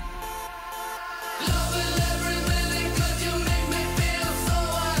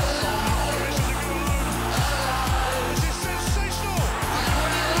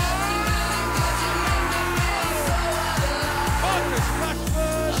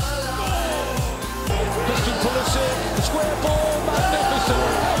clear ball, magnificent.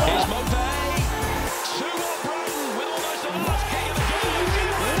 Here's Mopay. Sumo Broughton with almost the last kick of the game.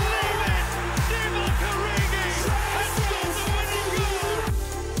 Believe it! Divock Origi has scored the winning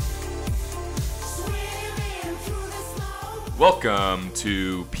goal. Welcome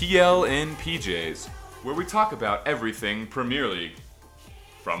to PL and PJs, where we talk about everything Premier League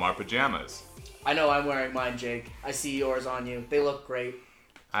from our pajamas. I know I'm wearing mine, Jake. I see yours on you. They look great.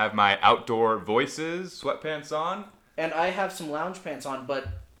 I have my outdoor voices sweatpants on. And I have some lounge pants on, but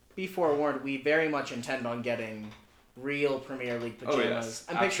be forewarned, we very much intend on getting real Premier League pajamas. Oh, yes.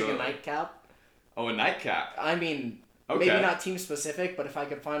 I'm picturing a Absolutely. nightcap. Oh, a nightcap. I mean, Okay. maybe not team specific, but if I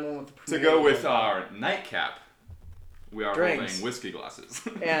could find one with the To Premier go League with logo. our nightcap, we are Drinks. holding whiskey glasses.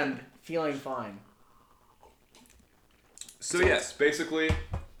 And feeling fine. So yes, basically,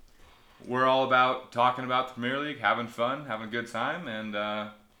 we're all about talking about the Premier League, having fun, having a good time,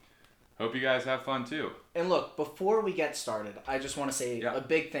 and hope you guys have fun too. And look, before we get started, I just want to say Yeah. a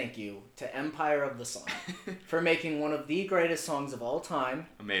big thank you to Empire of the Sun for making one of the greatest songs of all time.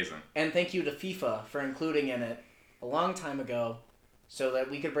 Amazing. And thank you to FIFA for including in it a long time ago so that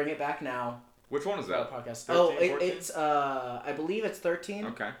we could bring it back now. Which one is for our that? podcast. 13, 14? It's I believe it's 13.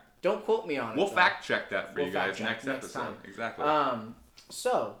 Okay. Don't quote me on it. We'll though. fact check that for We'll you guys fact check next next episode. time. Exactly.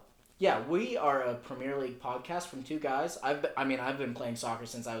 So, yeah, we are a Premier League podcast from two guys. I've been playing soccer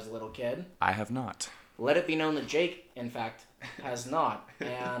since I was a little kid. I have not. Let it be known that Jake, in fact, has not,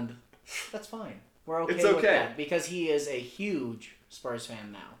 and that's fine. We're okay It's with okay. that because he is a huge Spurs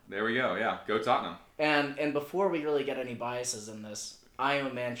fan now. There we go. Yeah, go Tottenham. And before we really get any biases in this, I am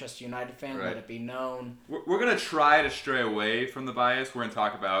a Manchester United fan. Right. Let it be known. We're gonna try to stray away from the bias. We're gonna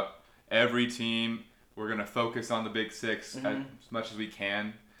talk about every team. We're gonna focus on the Big 6 as much as we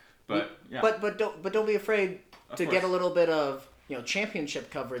can. But yeah, But don't be afraid Of to course. get a little bit of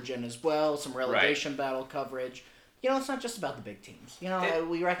championship coverage in as well. Some relegation battle coverage. It's not just about the big teams.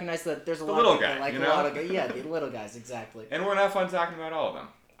 We recognize that there's a lot little of people guy, like you a know? lot of the little guys exactly. and we're gonna have fun talking about all of them.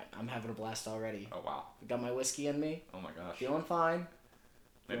 I'm having a blast already. Oh wow. Got my whiskey in me. Oh my gosh. Feeling fine.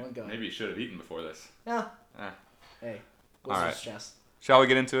 Maybe, feeling good. maybe you should have eaten before this. Yeah. Ah. Hey. All right. Wizard's chess. Shall we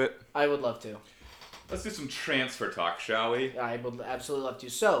get into it? I would love to. Let's do some transfer talk, shall we? I would absolutely love to.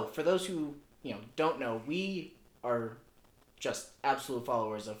 So, for those who don't know, we are just absolute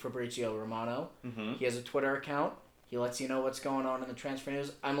followers of Fabrizio Romano. Mm-hmm. He has a Twitter account. He lets you know what's going on in the transfer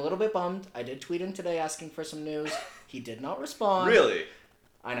news. I'm a little bit bummed. I did tweet him today asking for some news. He did not respond. Really?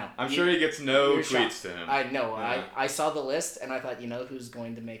 I know. I'm sure he gets no you're tweets shocked. to him. I know. Yeah. I saw the list and I thought, who's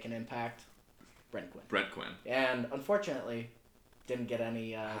going to make an impact? Brent Quinn. Brent Quinn. And unfortunately, didn't get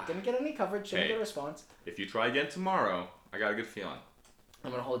any coverage. Didn't Hey. get a response. If you try again tomorrow, I got a good feeling. I'm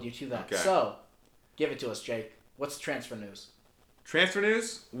gonna hold you to that. Okay. So, give it to us, Jake. What's the transfer news? Transfer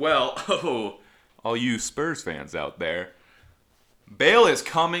news? Well, all you Spurs fans out there, Bale is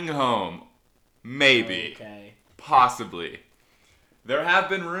coming home. Maybe. Okay. Possibly. There have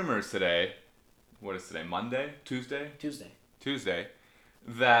been rumors today. What is today? Monday? Tuesday? Tuesday.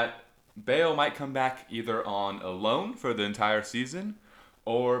 That Bale might come back either on a loan for the entire season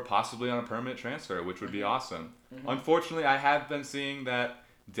or possibly on a permanent transfer, which would be awesome. Mm-hmm. Unfortunately, I have been seeing that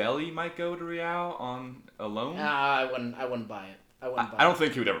Dele might go to Real on a loan. I wouldn't buy it. I don't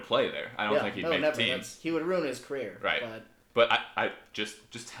think he would ever play there. I don't think he'd make never. the team. He would ruin his career. Right. But But I just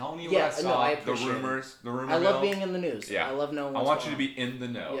telling you what Yeah, I saw, no, I the appreciate it. rumors, the rumor I love mill. being in the news. Yeah. I love knowing I what's want you going to be in the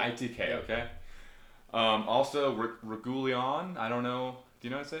know. Yeah. ITK, Yeah. okay? Also, Regulion, I don't know. Do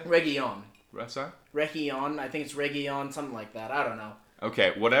you know what I say? on. Region. Sorry? Region. I think it's Region, something like that. I don't know.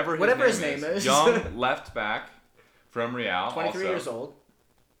 Okay, whatever Whatever his name is. Young left back from Real. 23 also. years old.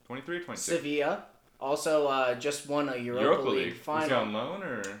 23 or 26? Sevilla. Also, just won a Europa League final. Is he on loan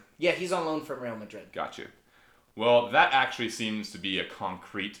or? Yeah, he's on loan from Real Madrid. Got you. Well, that actually seems to be a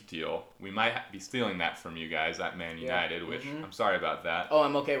concrete deal. We might be stealing that from you guys at Man Yeah. United, which Mhm. I'm sorry about that. Oh,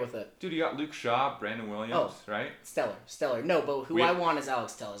 I'm okay with it. Dude, you got Luke Shaw, Brandon Williams, right? Stellar. No, but who We- I want is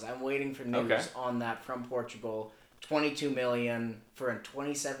Alex Telles. I'm waiting for news Okay. on that from Portugal. 22 million for a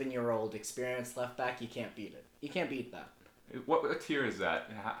 27-year-old experienced left back. You can't beat it. You can't beat that. What tier is that?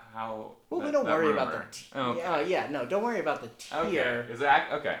 How? Well, that, we don't that worry about rumor? the tier. Oh, okay. No, don't worry about the tier. Okay. Is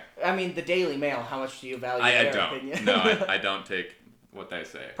that okay? I mean, the Daily Mail. How much do you value I their don't. opinion? No, I don't take what they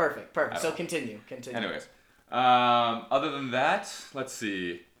say. Perfect. I So don't. continue. Anyways, other than that, let's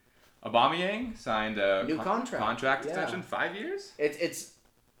see. Aubameyang signed a New contract. Yeah. extension, 5 years. It's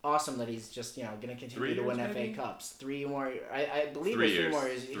awesome that he's just going to continue 3 to win years, FA maybe? Cups. 3 more. I believe 3 it's 3 years. more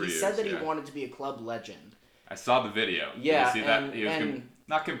years. 3 He said years, that yeah. he wanted to be a club legend. I saw the video. Did Yeah, you see that? and- He was and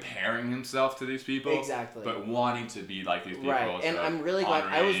not comparing himself to these people. Exactly. But wanting to be like these people. Right, and So I'm really glad.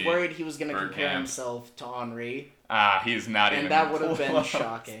 I was worried he was going to compare Bergkamp. himself to Henry. He's not even. And that would have been close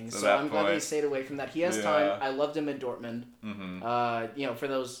shocking. to So that I'm glad that he point. stayed away from that. He has time. I loved him in Dortmund. Mm-hmm. For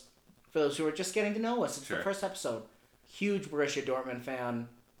those who are just getting to know us, it's Sure. the first episode. Huge Borussia Dortmund fan,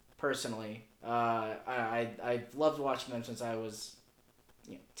 personally. I've loved watching them since I was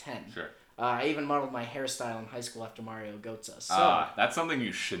 10. Sure. I even modeled my hairstyle in high school after Mario Götze. So That's something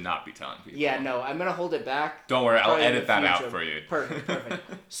you should not be telling people. yeah, no, I'm gonna hold it back. Don't worry, I'll Probably in edit the that out future. for you. Perfect.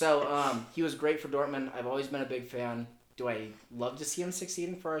 So he was great for Dortmund. I've always been a big fan. Do I love to see him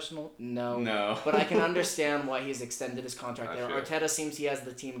succeeding for Arsenal? No. But I can understand why he's extended his contract there. Sure. Arteta seems he has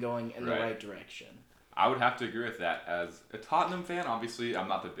the team going in the right direction. I would have to agree with that. As a Tottenham fan, obviously, I'm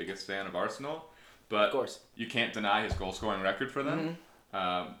not the biggest fan of Arsenal, but Of course. you can't deny his goal-scoring record for them.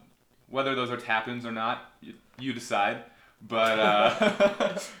 Mm-hmm. Whether those are tap-ins or not, you decide.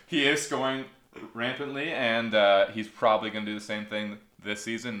 But he is scoring rampantly, and he's probably going to do the same thing this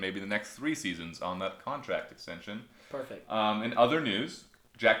season, maybe the next 3 seasons on that contract extension. Perfect. In other news,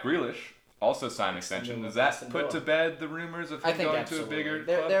 Jack Grealish also signed an extension. Does that put to bed the rumors of him going absolutely. to a bigger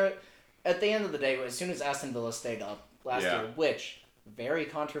they're, club? They're, at the end of the day, as soon as Aston Villa stayed up last year, which very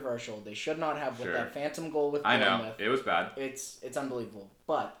controversial, they should not have with that phantom goal with Bournemouth. I know, it was bad. It's unbelievable,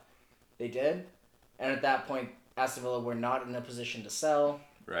 but they did, and at that point, Aston Villa were not in a position to sell.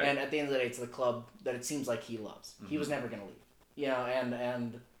 Right. And at the end of the day, it's the club that it seems like he loves. Mm-hmm. He was never going to leave.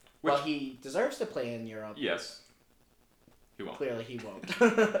 And while he deserves to play in Europe. Yes. He won't. Clearly he won't.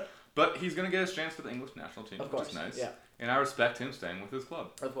 But he's going to get his chance for the English national team, of course, which is nice. Yeah. And I respect him staying with his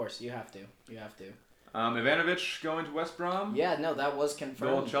club. Of course, you have to. Ivanovic going to West Brom. Yeah, no, that was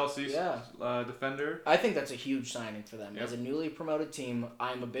confirmed. The old Chelsea defender. I think that's a huge signing for them. Yep. As a newly promoted team,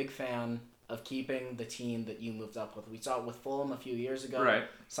 I'm a big fan of keeping the team that you moved up with. We saw it with Fulham a few years ago. Right.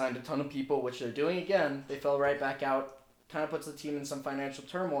 Signed a ton of people, which they're doing again. They fell right back out. Kind of puts the team in some financial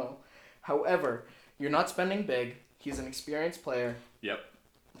turmoil. However, you're not spending big. He's an experienced player. Yep.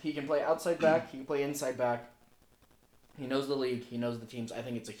 He can play outside back. He can play inside back. He knows the league. He knows the teams. I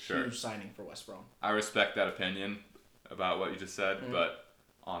think it's a huge signing for West Brom. I respect that opinion about what you just said, but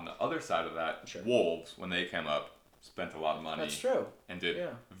on the other side of that, Wolves, when they came up, spent a lot of money. That's true. And did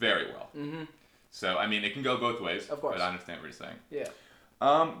very well. Mm-hmm. So, I mean, it can go both ways. Of course. But I understand what you're saying. Yeah.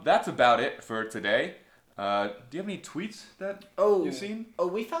 That's about it for today. Do you have any tweets that you've seen? Oh,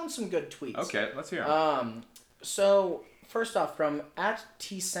 we found some good tweets. Okay, let's hear them. So, first off, from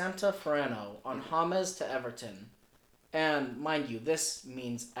 @tsanta_Ferrano on James to Everton. And, mind you, this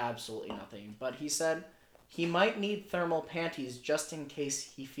means absolutely nothing. But he said he might need thermal panties just in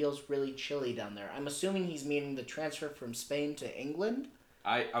case he feels really chilly down there. I'm assuming he's meaning the transfer from Spain to England.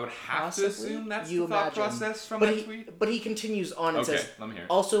 I would have Possibly? to assume that's You the thought imagine. process from But that he, tweet. But he continues on and says, let me hear it.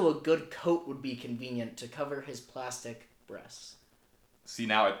 also a good coat would be convenient to cover his plastic breasts. See,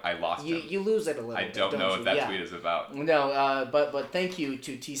 now I lost him. You lose it a little I bit, don't know you? what that tweet is about. No, but thank you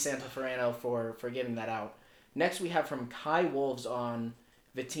to T. Santa Ferrano for getting that out. Next we have from Kai Wolves on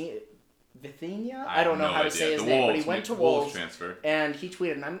Vitinha? I don't know how to say his name, but he went to Wolves transfer. And he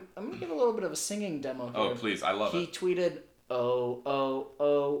tweeted, and I'm going to give a little bit of a singing demo here. Oh, please, I love it. He tweeted,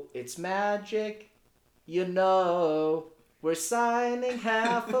 oh, it's magic, you know. We're signing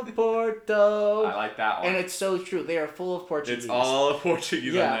half of Porto. I like that one. And it's so true. They are full of Portuguese. It's all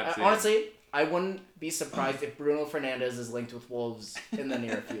Portuguese on that team. Honestly, I wouldn't be surprised if Bruno Fernandes is linked with Wolves in the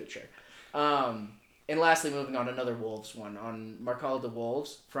near future. And lastly, moving on, another Wolves one. On Marcel de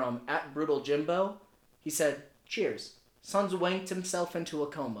Wolves from @BrutalJimbo. He said, cheers. Son's wanked himself into a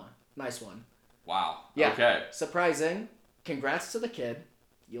coma. Nice one. Wow. Yeah. Okay. Surprising. Congrats to the kid.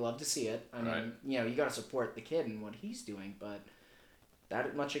 You love to see it. I mean, you got to support the kid and what he's doing, but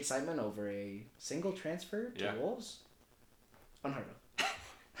that much excitement over a single transfer to Wolves? Unheard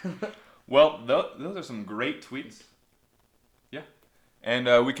of. Well, those are some great tweets. Yeah.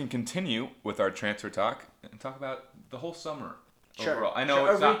 And we can continue with our transfer talk and talk about the whole summer overall. I know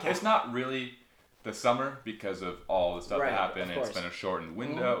it's not really the summer because of all the stuff that happened and it's been a shortened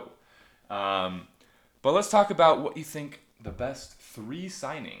window. Mm-hmm. But let's talk about what you think the best 3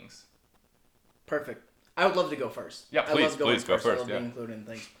 signings. Perfect. I would love to go first. Yeah, please go first. I love being included in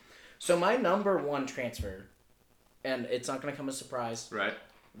things. So my number 1 transfer, and it's not going to come as a surprise. Right.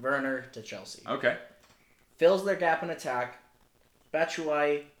 Werner to Chelsea. Okay. Fills their gap in attack.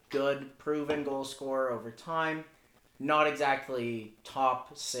 Batshuayi, good, proven goal scorer over time. Not exactly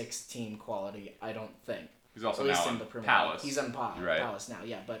top 6 team quality, I don't think. He's also now in Palace. He's in Palace now,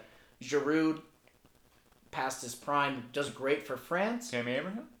 yeah. But Giroud, past his prime, does great for France.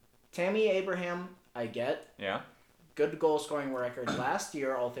 Tammy Abraham, I get. Yeah. good goal scoring record last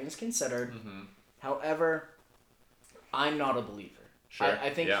year, all things considered. Mm-hmm. However, I'm not a believer. Sure. I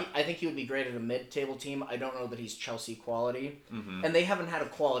think yeah. I think he would be great at a mid-table team. I don't know that he's Chelsea quality, Mm-hmm. and they haven't had a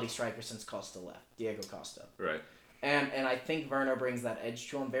quality striker since Costa left, Diego Costa. Right. And I think Werner brings that edge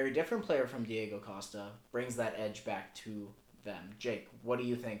to him. Very different player from Diego Costa, brings that edge back to them. Jake, what do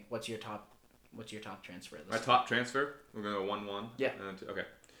you think? What's your top transfer? My top transfer. We're gonna go 1-1. Yeah. Okay.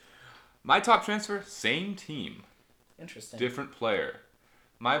 My top transfer, same team, Interesting. different player.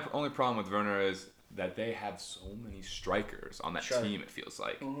 My only problem with Werner is that they have so many strikers on that Sure. team. It feels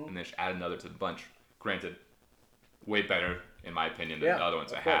like, Mhm. and they should add another to the bunch. Granted, way better in my opinion than Yeah, the other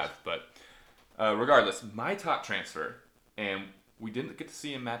ones of I course. have. But regardless, my top transfer, and we didn't get to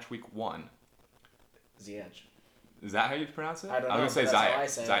see him match week 1. Ziyech. Is that how you pronounce it? I don't know. I was gonna say That's Ziyech. how I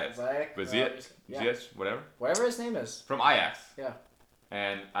say it. Ziyech. But Ziyech. Yeah. Ziyech, whatever. Whatever his name is. From Ajax. Yeah.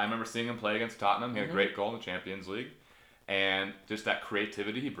 And I remember seeing him play against Tottenham. He had Mhm. a great goal in the Champions League. And just that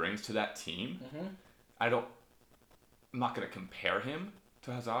creativity he brings to that team. Mm-hmm. I'm not going to compare him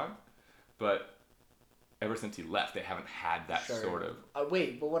to Hazard, but ever since he left, they haven't had that Sure. sort of...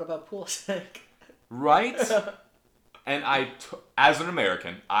 Wait, but what about Pulisic? Right? And as an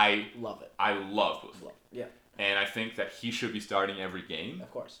American, I Love it. love Pulisic. Yeah, And I think that he should be starting every game,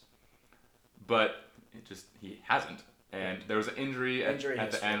 of course. but he hasn't. And there was an injury at the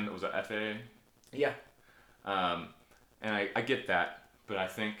history. end. It was a FA. Yeah. And I get that, but I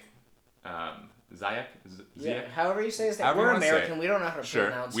think Ziyech. Yeah. However you say his name. However you We're wanna say American. it. We don't know how to Sure,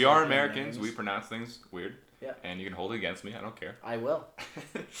 pronounce we are European Americans. names. We pronounce things weird. Yeah. And you can hold it against me. I don't care. I will.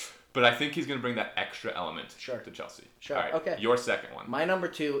 But I think he's going to bring that extra element Sure. to Chelsea. Sure, All right, okay. Your second one. My number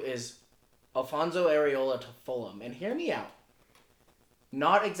 2 is Alfonso Areola to Fulham. And hear me out.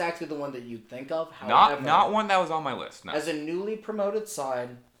 Not exactly the one that you'd think of. However, Not one that was on my list. No. as a newly promoted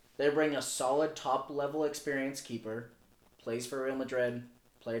side, they bring a solid top-level experienced keeper, plays for Real Madrid,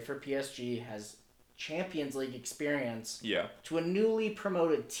 played for PSG, has Champions League experience Yeah. to a newly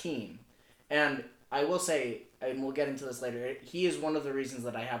promoted team. And I will say, and we'll get into this later, he is one of the reasons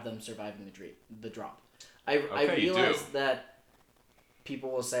that I have them surviving the drop. I Okay, you realize do. that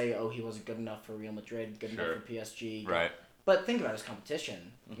people will say, oh, he wasn't good enough for Real Madrid, good Sure. enough for PSG. Right. But think about his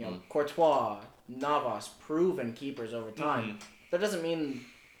competition. You know, Mhm. Courtois, Navas, proven keepers over Mm-hmm. time. That doesn't mean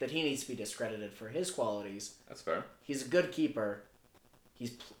that he needs to be discredited for his qualities. That's fair. He's a good keeper.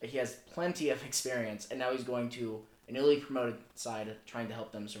 He has plenty of experience, and now he's going to a newly promoted side trying to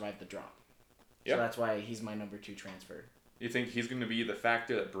help them survive the drop. Yep. So that's why he's my number 2 transfer. You think he's going to be the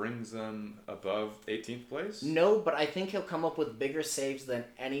factor that brings them above 18th place? No, but I think he'll come up with bigger saves than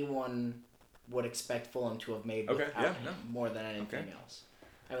anyone would expect Fulham to have made Okay, without yeah, him, no. more than anything Okay. else.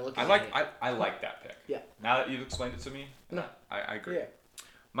 I mean, look I at like it. I like that pick. Yeah. Now that you've explained it to me, No. I agree. Yeah.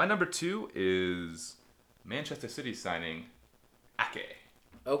 My number 2 is Manchester City signing Ake.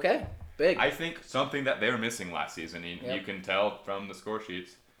 Okay, big. I think something that they were missing last season. You Yep. can tell from the score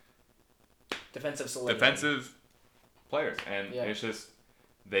sheets. Defensive solidity. Defensive players, and Yeah. it's just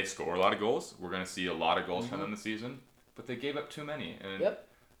they score a lot of goals. We're going to see a lot of goals from Mhm. them this season, but they gave up too many. And Yep.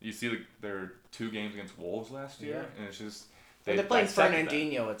 you see their 2 games against Wolves last year, Yeah. and it's just They're playing dissected that.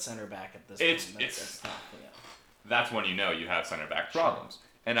 Fernandinho at center back at this It's- point. it's- That's tough, yeah. That's when you know you have center back Sure. problems.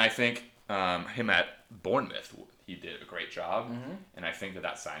 And I think him at Bournemouth, he did a great job, Mhm. and I think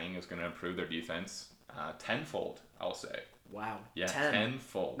that signing is going to improve their defense tenfold. I'll say, Wow. yeah, 10.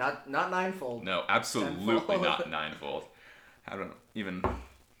 tenfold. Not ninefold. No, absolutely Tenfold. not ninefold. I don't even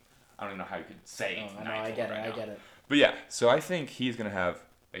know how you could say Oh, I know, ninefold I get it. right I now. get it. But yeah, so I think he's going to have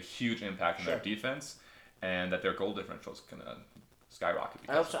a huge impact on Sure. their defense, and that their goal differential is going to skyrocket.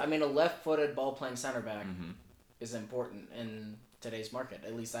 I hope so. I mean, a left-footed ball-playing center back Mm-hmm. is important in today's market.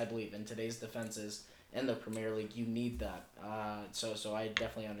 At least I believe in today's defenses in the Premier League, you need that. So I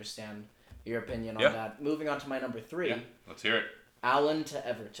definitely understand your opinion on Yeah. that. Moving on to my number 3, Yeah, let's hear it. Allen to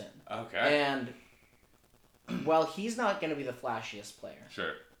Everton. Okay. And while he's not going to be the flashiest player,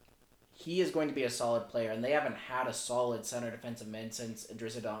 Sure. he is going to be a solid player, and they haven't had a solid center defensive mid since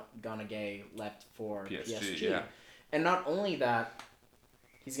Idrissa Gana left for PSG. yeah. And not only that,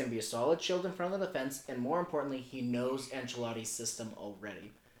 he's going to be a solid shield in front of the defense, and more importantly, he knows Ancelotti's system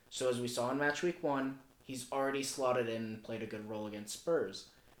already. So as we saw in match week 1, he's already slotted in and played a good role against Spurs.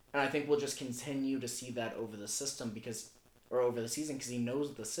 And I think we'll just continue to see that over the season because he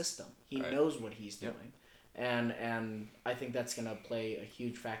knows the system. He Right. knows what he's Yep. doing. And I think that's going to play a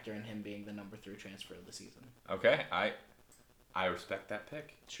huge factor in him being the number 3 transfer of the season. Okay, I respect that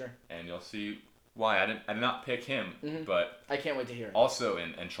pick, Sure. and you'll see why I did not pick him, Mhm. but I can't wait to hear it. also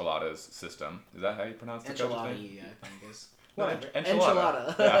in Enchiladas' system. Is that how you pronounce the coach's name? Enchilada, I think is. No, Whatever.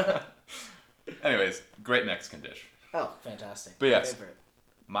 enchilada. Enchilada. Yeah. Anyways, great Mexican dish. Oh, fantastic. But yes. Favorite.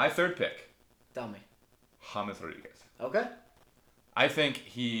 My third pick, Tell me. James Rodriguez. Okay. I think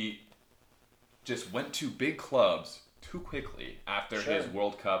he just went to big clubs too quickly after his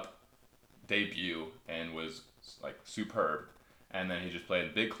World Cup debut and was like superb. And then he just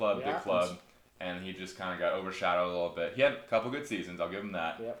played big club, and he just kind of got overshadowed a little bit. He had a couple good seasons, I'll give him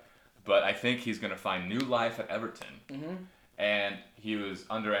that. Yep. But I think he's going to find new life at Everton. Mm-hmm. And he was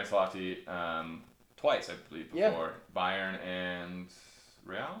under Ancelotti twice, I believe, before. Bayern and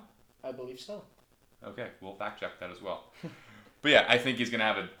Real? I believe so. Okay, we'll fact check that as well. But yeah, I think he's going to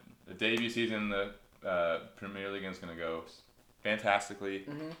have a debut season in the Premier League, and it's going to go fantastically.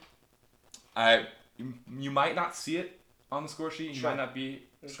 Mm-hmm. You might not see it on the score sheet. He might not be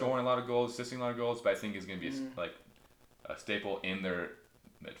scoring a lot of goals, assisting a lot of goals, but I think he's going to be a staple in their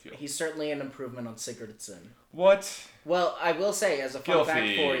midfield. He's certainly an improvement on Sigurdsson. What? Well, I will say, as a fun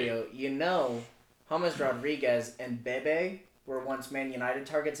fact for you, James Rodriguez and Bebe were once Man United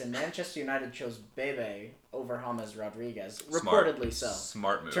targets, and Manchester United chose Bebe over James Rodriguez. Reportedly so.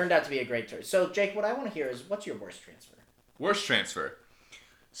 Smart move. Turned out to be a great turn. So, Jake, what I want to hear is, what's your worst transfer? Worst transfer.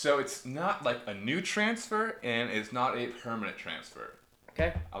 So it's not like a new transfer, and it's not a permanent transfer.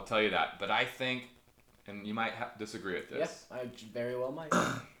 Okay. I'll tell you that. But I think, and you might disagree with this. Yes, I very well might.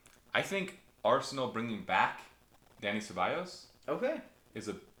 I think Arsenal bringing back Dani Ceballos Okay. is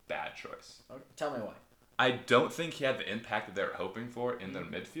a bad choice. Okay. Tell me why. I don't think he had the impact that they were hoping for in their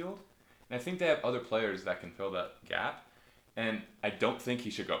midfield. And I think they have other players that can fill that gap. And I don't think he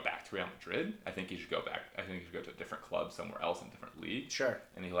should go back to Real Madrid. I think he should go back. I think he should go to a different club somewhere else in a different league. Sure.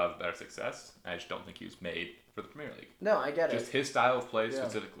 And he'll have better success. I just don't think he was made for the Premier League. No, I get it. Just his style of play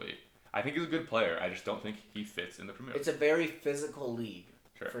specifically. I think he's a good player. I just don't think he fits in the Premier League. It's a very physical league,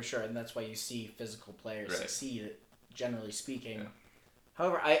 for sure. And that's why you see physical players succeed, generally speaking. Yeah.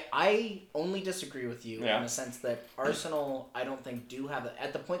 However, I only disagree with you in the sense that Arsenal, I don't think, do have it.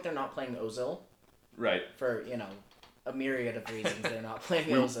 At the point they're not playing Ozil. Right. For, a myriad of reasons they're not playing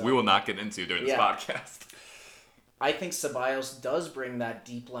Ozil. We will not get into during this podcast. I think Ceballos does bring that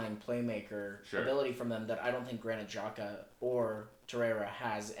deep-lying playmaker ability from them that I don't think Granit Xhaka or Torreira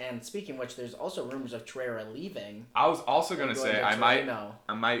has. And speaking of which, there's also rumors of Torreira leaving. I was also going to say I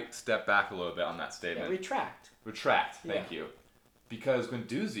might step back a little bit on that statement. Yeah, Retract. Thank you. Because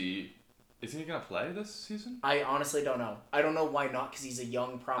Guendouzi, isn't he going to play this season? I honestly don't know. I don't know why not, because he's a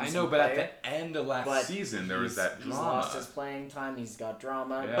young, promising player. I know, but at the end of last season, there was that drama. He's lost his playing time. He's got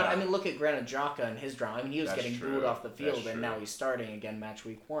drama. Yeah. But, I mean, look at Granit Xhaka and his drama. I mean, he was getting booed off the field, and now he's starting again match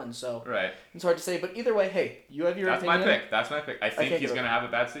week 1. So it's hard to say. But either way, hey, you have your opinion. That's my pick. I think he's going to have a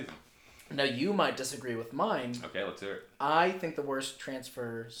bad season. Now, you might disagree with mine. Okay, let's hear it. I think the worst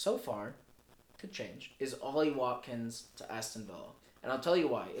transfer so far, could change, is Ollie Watkins to Aston Villa. And I'll tell you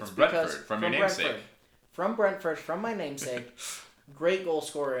why. It's from your namesake. From Brentford, from my namesake. Great goal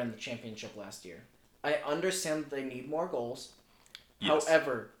scorer in the championship last year. I understand that they need more goals. Yes.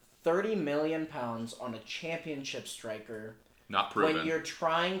 However, £30 million on a championship striker. Not proven. When you're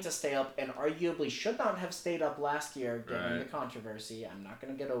trying to stay up, and arguably should not have stayed up last year, given the controversy. I'm not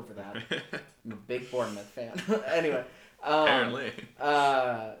going to get over that. I'm a big Bournemouth fan. Anyway. Apparently.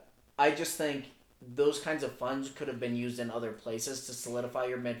 I just think those kinds of funds could have been used in other places to solidify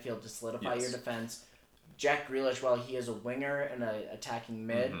your midfield, to solidify your defense. Jack Grealish, while he is a winger and an attacking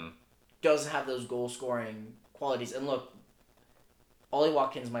mid, does have those goal-scoring qualities. And look, Ollie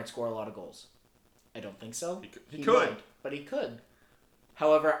Watkins might score a lot of goals. I don't think so. He could. Might, but he could.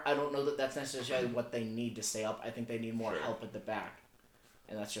 However, I don't know that that's necessarily what they need to stay up. I think they need more help at the back.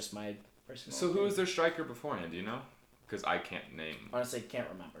 And that's just my personal opinion. Who was their striker beforehand? Do you know? Because I can't name. Honestly, can't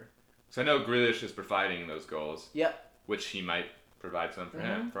remember. So I know Grealish is providing those goals. Yep. Which he might provide some for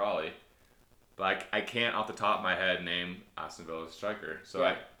him, for Ollie. But I can't, off the top of my head, name Aston Villa's striker.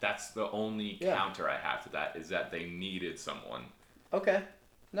 So that's the only counter I have to that, is that they needed someone. Okay.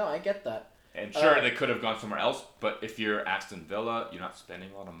 No, I get that. And sure, they could have gone somewhere else, but if you're Aston Villa, you're not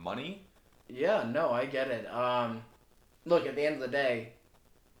spending a lot of money. Yeah, no, I get it. Look, at the end of the day,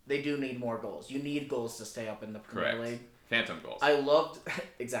 they do need more goals. You need goals to stay up in the Premier League. Phantom goals. I loved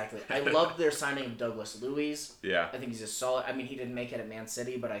their signing of Douglas Luiz. Yeah. I think he's a solid. I mean, he didn't make it at Man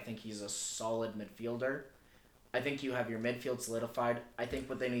City, but I think he's a solid midfielder. I think you have your midfield solidified. I think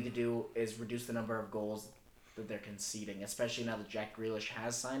what they need to do is reduce the number of goals that they're conceding, especially now that Jack Grealish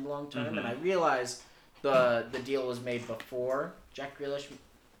has signed long term. And I realize the deal was made before Jack Grealish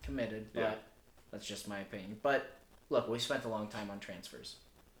committed, but that's just my opinion. But look, we spent a long time on transfers.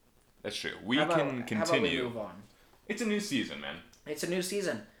 That's true. We can continue. How about we move on? It's a new season, man. It's a new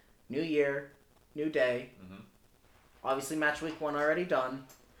season. New year, new day. Obviously, match week 1 already done.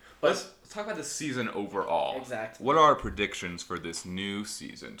 let's talk about the season overall. Exactly. What are our predictions for this new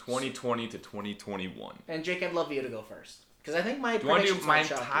season, 2020 to 2021? And Jake, I'd love you to go first. Because I think my Do you want to do predictions my might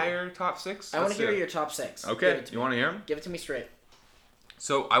shock you. entire top 6? I want to hear your top 6. Okay, you want to hear them? Give it to me straight.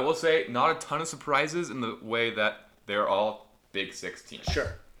 So I will say, not a ton of surprises in the way that they're all Big 6 teams.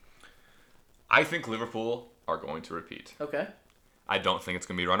 Sure. I think Liverpool are going to repeat. Okay. I don't think it's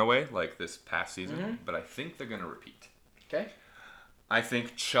going to be runaway like this past season, but I think they're going to repeat. Okay. I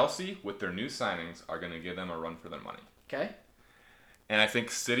think Chelsea, with their new signings, are going to give them a run for their money. Okay. And I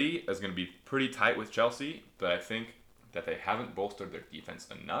think City is going to be pretty tight with Chelsea, but I think that they haven't bolstered their defense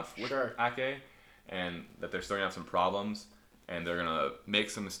enough with Ake, and that they're starting to have some problems, and they're going to make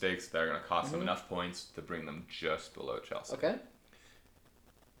some mistakes that are going to cost them enough points to bring them just below Chelsea. Okay.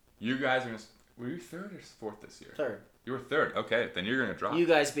 You guys are going to... Were you third or fourth this year? Third. You were third. Okay, then you're going to drop. You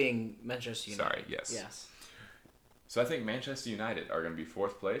guys being Manchester United. Sorry, yes. Yes. So I think Manchester United are going to be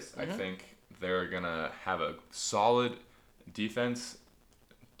fourth place. I think they're going to have a solid defensive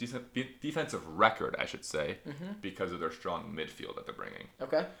record, I should say, because of their strong midfield that they're bringing.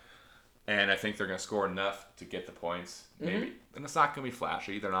 Okay. And I think they're going to score enough to get the points. Maybe. And it's not going to be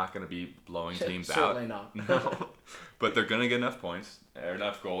flashy. They're not going to be blowing teams out. Certainly not. No. But they're going to get enough points, or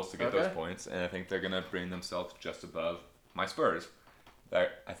enough goals to get those points. And I think they're going to bring themselves just above my Spurs. I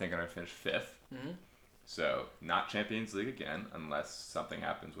think are going to finish fifth. So, not Champions League again, unless something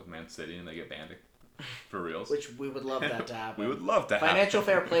happens with Man City and they get banned for reals. Which we would love that to happen. We would love to have Financial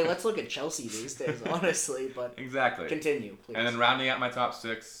fair play. Let's look at Chelsea these days, honestly. But exactly. Continue, please. And then rounding out my top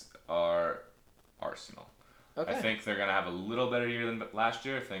 6 are Arsenal. Okay. I think they're going to have a little better year than last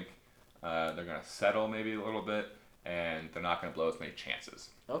year. I think they're going to settle maybe a little bit, and they're not going to blow as many chances.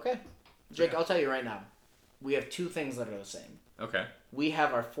 Okay. Jake, I'll tell you right now. We have 2 things that are the same. Okay. We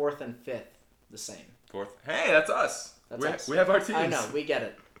have our 4th and 5th the same. Fourth. Hey, that's us. That's us. We have our teams. I know, we get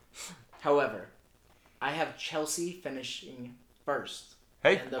it. However, I have Chelsea finishing first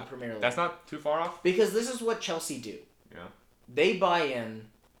in the Premier League. That's not too far off. Because this is what Chelsea do. Yeah. They buy in.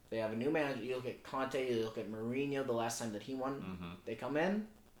 They have a new manager. You look at Conte. You look at Mourinho the last time that he won. They come in.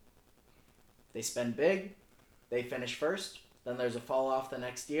 They spend big. They finish first. Then there's a fall off the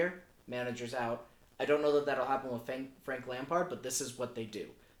next year. Manager's out. I don't know that that'll happen with Frank Lampard, but this is what they do.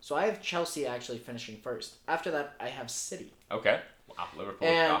 So I have Chelsea actually finishing first. After that, I have City. Okay. Wow,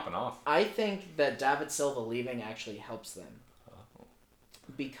 Liverpool's dropping off. I think that David Silva leaving actually helps them.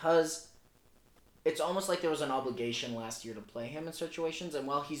 Because it's almost like there was an obligation last year to play him in situations, and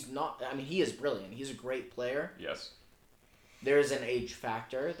while he's not... I mean, he is brilliant. He's a great player. Yes. There is an age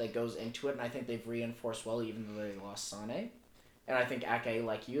factor that goes into it, and I think they've reinforced well, even though they lost Sane. And I think Ake,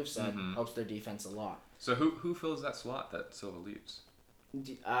 like you have said, helps their defense a lot. So who fills that slot that Silva leaves?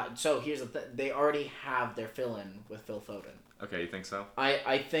 So here's the thing. They already have their fill-in with Phil Foden. Okay, you think so?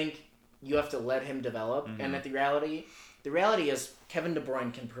 I think you have to let him develop, and the reality is Kevin De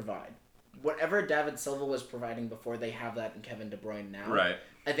Bruyne can provide. Whatever David Silva was providing before, they have that in Kevin De Bruyne now. Right.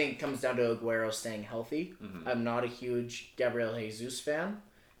 I think it comes down to Aguero staying healthy. I'm not a huge Gabriel Jesus fan.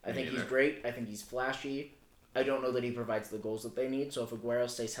 I think he's great. I think he's flashy. I don't know that he provides the goals that they need, so if Aguero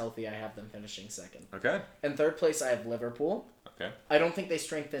stays healthy, I have them finishing second. Okay. In third place, I have Liverpool. Okay. I don't think they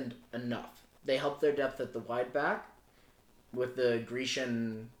strengthened enough. They helped their depth at the wide back with the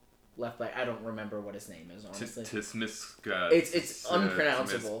Grecian left back. I don't remember what his name is, honestly. Tismiska. It's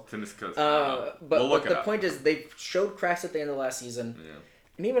unpronounceable. Tismiska. But the point is, they showed cracks at the end of last season. Yeah.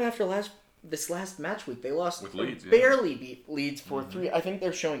 And even after this last match week, they lost. With Leeds, barely beat Leeds 4-3. I think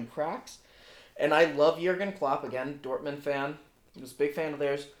they're showing cracks. And I love Jurgen Klopp, again, Dortmund fan. I was a big fan of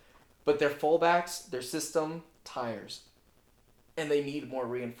theirs. But their fullbacks, their system, tires. And they need more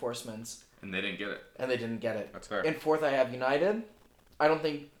reinforcements. And they didn't get it. That's fair. In fourth, I have United.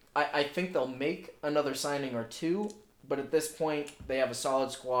 I think they'll make another signing or two. But at this point, they have a solid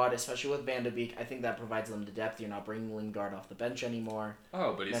squad, especially with Van de Beek. I think that provides them the depth. You're not bringing Lingard off the bench anymore.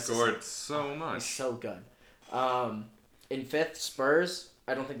 Oh, but he scored so much. He's so good. In fifth, Spurs.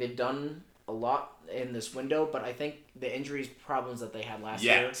 I don't think they've done a lot in this window, but I think the injuries problems that they had last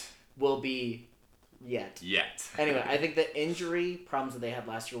year will be yet. Anyway, I think the injury problems that they had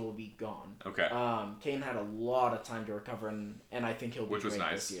last year will be gone. Okay. Kane had a lot of time to recover, and I think he'll be great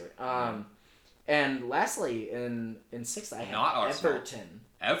nice. this year. And lastly, in sixth, I have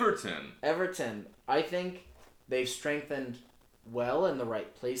Everton. I think they've strengthened well in the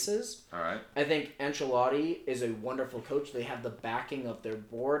right places. All right. I think Ancelotti is a wonderful coach. They have the backing of their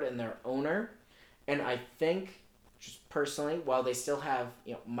board and their owner. And I think, just personally, while they still have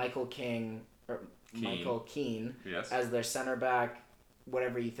Michael Keane yes. as their center back,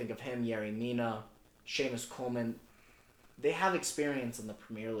 whatever you think of him, Yerry Mina, Seamus Coleman, they have experience in the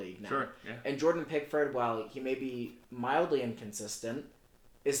Premier League now. Sure, yeah. And Jordan Pickford, while he may be mildly inconsistent,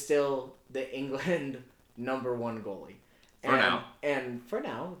 is still the England #1 goalie. For now. And for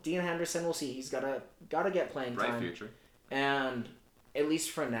now, Dean Henderson, we'll see. He's gotta get playing Bright time. future. And at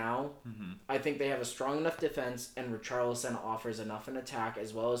least for now, I think they have a strong enough defense, and Richarlison offers enough in attack,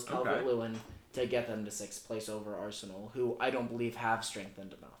 as well as Calvert-Lewin, to get them to 6th place over Arsenal, who I don't believe have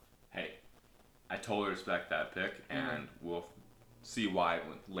strengthened enough. Hey, I totally respect that pick, and we'll see why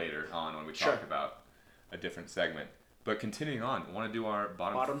later on when we talk about a different segment. But continuing on, want to do our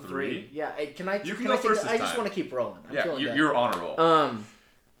bottom three? Yeah, can I? You can go first this I just time. want to keep rolling. I'm feeling good. You're on a roll.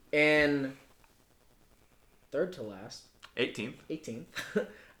 And third to last, 18th.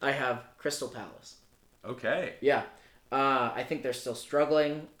 I have Crystal Palace. Okay. Yeah, I think they're still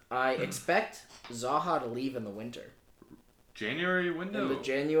struggling. I expect Zaha to leave in the winter. January window. In the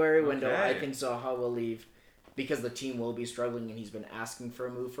January window, Okay. I think Zaha will leave because the team will be struggling, and he's been asking for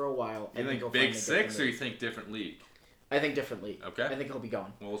a move for a while. You think Big Six, or you think different league? I think different league. Okay. I think he'll be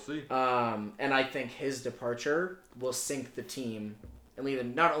gone. We'll see. And I think his departure will sink the team and leave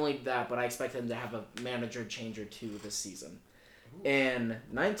them. Not only that, but I expect him to have a manager change or two this season. In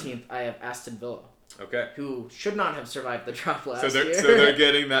 19th, I have Aston Villa, Okay. who should not have survived the drop last So they're year.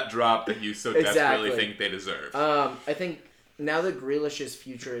 getting that drop that you so desperately Exactly. think they deserve. I think now that Grealish's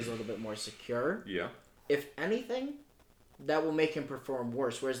future is a little bit more secure, Yeah. if anything, that will make him perform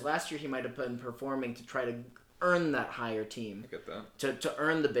worse. Whereas last year he might have been performing to try to earn that higher team, I get that. to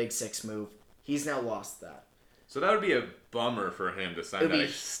earn the Big Six move. He's now lost that. So that would be a bummer for him to sign It would that be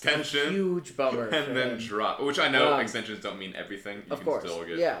extension. a huge bummer for and then him. drop. Which I know extensions don't mean everything. You Of can course, still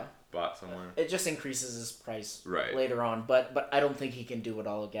get yeah. bought somewhere. It just increases his price Right. later on, but I don't think he can do it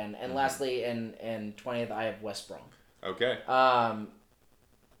all again. And lastly, in 20th, I have West Brom. Okay. Not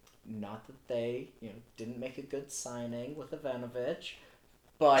that they didn't make a good signing with Ivanovic,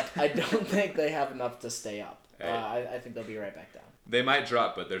 but I don't think they have enough to stay up. Hey. I think they'll be right back down. They might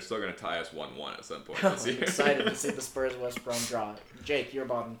drop, but they're still going to tie us 1-1 at some point I'm this year. excited to see the Spurs West Brom draw. Jake, your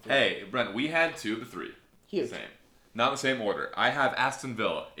bottom three. Hey, Brent, we had 2 of the 3. Huge. Same. Not in the same order. I have Aston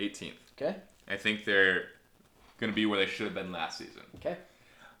Villa, 18th. Okay. I think they're going to be where they should have been last season. Okay.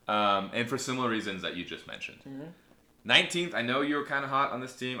 And for similar reasons that you just mentioned. 19th, I know you were kind of hot on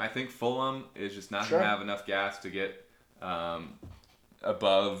this team. I think Fulham is just not going to have enough gas to get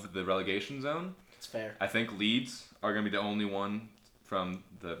above the relegation zone. It's fair. I think Leeds are going to be the only one from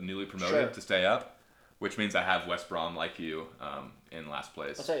the newly promoted to stay up, which means I have West Brom, like you, in last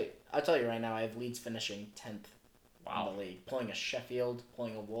place. I'll tell you right now, I have Leeds finishing 10th Wow. in the league. Pulling a Sheffield,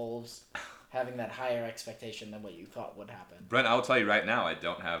 pulling a Wolves, having that higher expectation than what you thought would happen. Brent, I'll tell you right now, I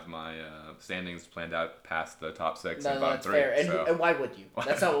don't have my standings planned out past the top 6 and No, bottom that's 3. fair. So. And why would you?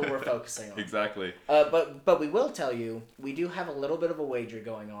 That's not what we're focusing on. Exactly. But we will tell you, we do have a little bit of a wager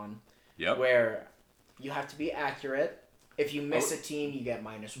going on. Yep. Where you have to be accurate. If you miss a team, you get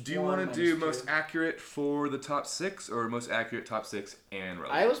 -1. Do you want to do most accurate for the top 6 or most accurate top 6 and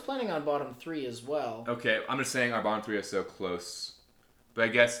relegation? I was planning on bottom 3 as well. Okay, I'm just saying our bottom 3 are so close. But I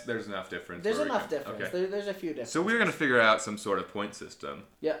guess there's enough difference. There's where we enough can- difference. Okay. There's a few differences. So we're going to figure out some sort of point system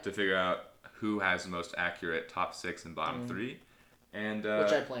Yeah. to figure out who has the most accurate top 6 and bottom 3. And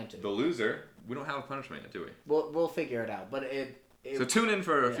Which I plan to. The loser, we don't have a punishment yet, do we? We'll figure it out. But So tune in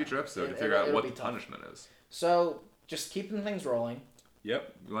for a future episode to figure out it'll what be the tough. punishment is. So just keeping things rolling.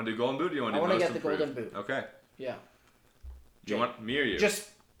 Yep. You want to do Golden Boot or you want I to do wanna most get the improved? Golden Boot. Okay. Yeah. You want me or you? Just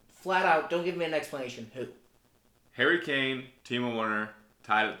flat out, don't give me an explanation. Who? Harry Kane, Timo Werner,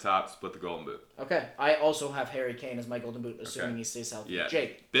 tied at the top, split the Golden Boot. Okay. I also have Harry Kane as my Golden Boot, assuming Okay. he stays healthy. Yeah.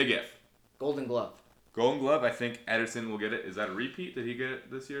 Jake, Big if. Golden Glove. Golden Glove, I think Ederson will get it. Is that a repeat? Did he get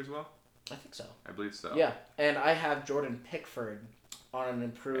it this year as well? I think so. I believe so. Yeah, and I have Jordan Pickford on an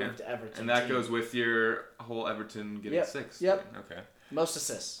improved Everton And that team. goes with your whole Everton getting 6. Yep. Okay. Most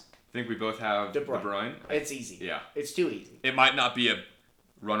assists. I think we both have De De Bruyne. Bruyne. It's easy. Yeah. It's too easy. It might not be a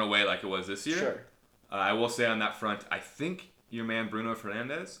runaway like it was this year. Sure. I will say on that front, I think your man Bruno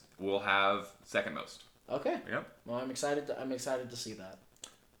Fernandes will have second most. Okay. Yep. Well, I'm excited to see that.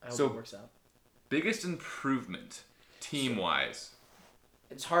 I hope So- it works out. Biggest improvement, team-wise.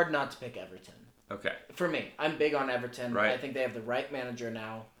 It's hard not to pick Everton. Okay. For me, I'm big on Everton. Right. I think they have the right manager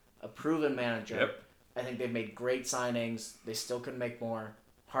now, a proven manager. Yep. I think they've made great signings. They still could make more.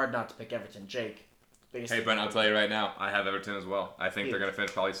 Hard not to pick Everton. Jake. Biggest Hey, Brent, I'll tell you right now, I have Everton as well. I think Huge. they're going to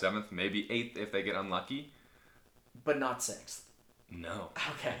finish probably 7th, maybe 8th if they get unlucky. But not 6th. No.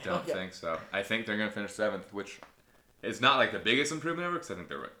 Okay. I don't think so. I think they're going to finish 7th, which It's not like the biggest improvement ever because I think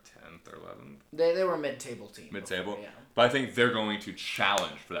they were at 10th or 11th. They were a mid-table team. Mid-table? Yeah. But I think they're going to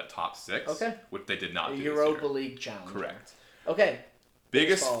challenge for that top 6. Okay. Which they did not do Europa this year. League challenge. Correct. Okay.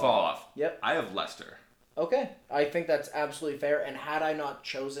 Biggest fall off. Yep. I have Leicester. Okay. I think that's absolutely fair. And had I not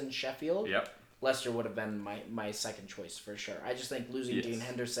chosen Sheffield, Yep. Leicester would have been my second choice for sure. I just think losing Yes. Dean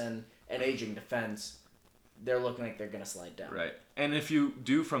Henderson and aging defense, they're looking like they're going to slide down. Right. And if you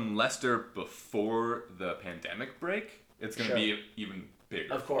do from Leicester before the pandemic break, it's going to be even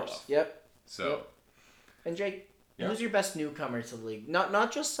bigger. Of course. fall-off. Yep. So. Yep. And Jake, Yeah. who's your best newcomer to the league?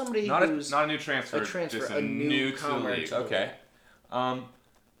 Not just somebody Not who's a new transfer. a transfer, just a new to the newcomer league. to the Okay.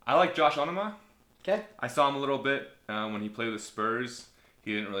 I like Josh Onuma. okay. I saw him a little bit when he played with Spurs.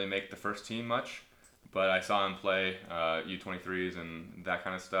 He didn't really make the first team much, but I saw him play U23s and that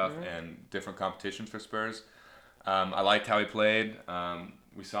kind of stuff and different competitions for Spurs. I liked how he played.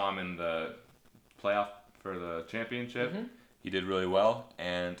 We saw him in the playoff for the championship. He did really well,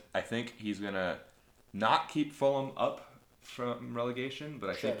 and I think he's going to not keep Fulham up from relegation, but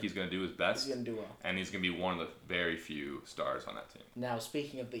I think he's going to do his best. He's going to do well. And he's going to be one of the very few stars on that team. Now,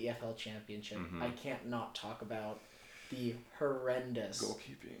 speaking of the EFL Championship, I can't not talk about the horrendous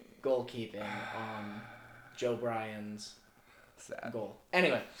goalkeeping on Joe Bryan's Sad. goal.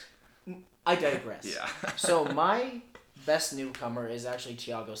 Anyway, I digress. Yeah. So my best newcomer is actually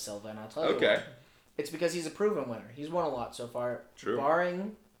Thiago Silva, and I'll tell you why. It's because he's a proven winner. He's won a lot so far. True.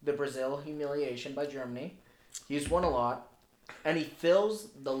 Barring the Brazil humiliation by Germany, he's won a lot, and he fills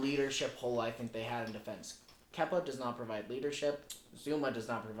the leadership hole I think they had in defense. Kepa does not provide leadership. Zuma does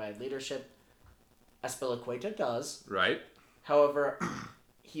not provide leadership. Azpilicueta does. Right. However,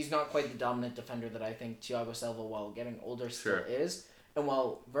 he's not quite the dominant defender that I think Thiago Silva, while getting older, still is. And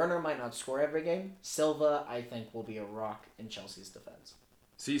while Werner might not score every game, Silva, I think, will be a rock in Chelsea's defense.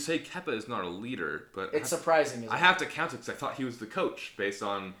 So you say Kepa is not a leader, but It's surprising. I have to count it because I thought he was the coach based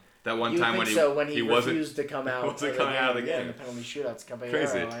on that one time when he wasn't refused to come out. wasn't coming out of the game. The penalty shootouts, Caballero.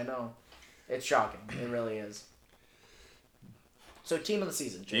 Crazy. I know. It's shocking. It really is. So, team of the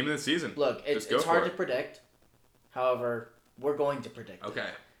season. Jake. Team of the season. Look, it's hard to predict. However, we're going to predict. Okay.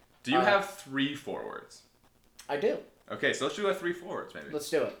 Do you have 3 forwards? I do. Okay, so let's do 3 forwards maybe. Let's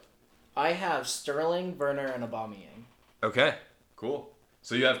do it. I have Sterling, Werner, and Aubameyang. Okay. Cool.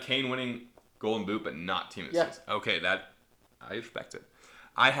 So you have Kane winning Golden Boot, but not team of the season. Okay, that I respect it.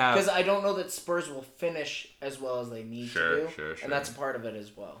 I have because I don't know that Spurs will finish as well as they need to do. Sure. And that's a part of it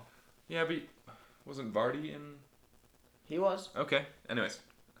as well. Yeah, but wasn't Vardy in? He was. Okay. Anyways,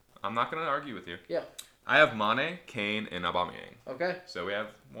 I'm not gonna argue with you. Yeah. I have Mane, Kane, and Aubameyang. Okay. So we have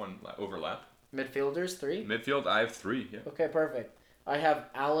one overlap. Midfielders, 3? Midfield, I have 3. Yeah. Okay, perfect. I have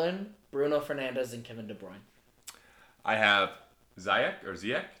Allen, Bruno Fernandes, and Kevin De Bruyne. I have Ziyech.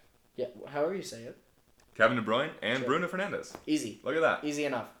 Yeah, however you say it. Kevin De Bruyne and Bruno Fernandes. Easy. Look at that. Easy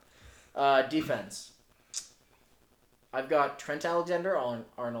enough. Defense. I've got Trent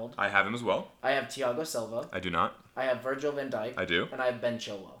Alexander-Arnold. I have him as well. I have Thiago Silva. I do not. I have Virgil van Dijk. I do. And I have Ben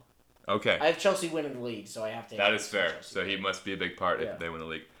Chilwell. Okay. I have Chelsea winning the league, so I have to. That is fair. Chelsea. So he must be a big part Yeah. if they win the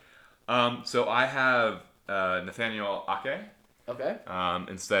league. So I have Nathaniel Ake Okay.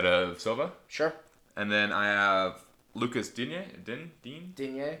 instead of Silva. Sure. And then I have Lucas Digne.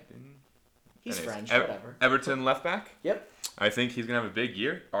 Digne. He's Anyways, French, whatever. Everton left back. Yep. I think he's going to have a big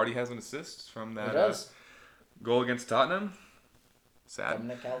year. Already has an assist from He that does. goal against Tottenham. Sad.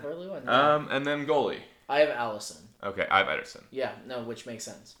 Dominic Calvert-Lewin. And then goalie. I have Allison. Okay, I have Ederson. Yeah, no, which makes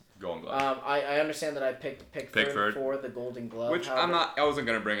sense. Golden Glove. I understand that I picked Pickford for the Golden Glove. Which however, I wasn't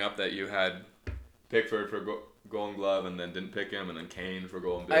going to bring up that you had Pickford for Golden Glove and then didn't pick him, and then Kane for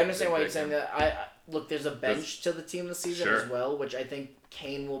Golden Boot. I understand why you're saying that. Look, there's a bench to the team this season Sure. as well, which I think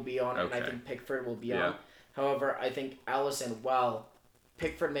Kane will be on, and I Okay. think Pickford will be Yeah. on. However, I think Allison, while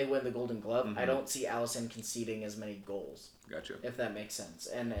Pickford may win the Golden Glove, I don't see Allison conceding as many goals, Gotcha. if that makes sense.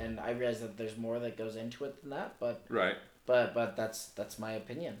 And I realize that there's more that goes into it than that, but Right. that's my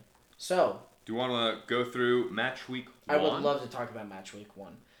opinion. So Do you want to go through match week 1? I would love to talk about match week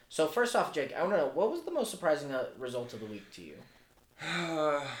 1. So first off, Jake, I want to know, what was the most surprising result of the week to you?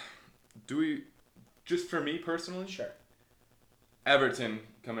 Do we... Just for me personally? Sure. Everton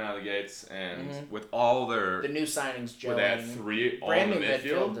coming out of the gates and with all their... The new signings, Where they had gelling. 3 all Brand in new the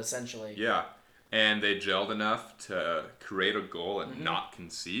midfield, midfield. essentially. Yeah. And they gelled enough to create a goal and not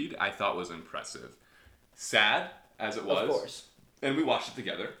concede, I thought was impressive. Sad, as it was. Of course. And we watched it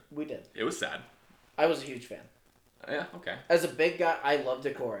together. We did. It was sad. I was a huge fan. Yeah, okay. As a big guy, I love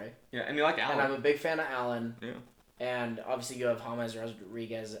Decore. Yeah, and you like Allen. And I'm a big fan of Allen. Yeah. And obviously you have James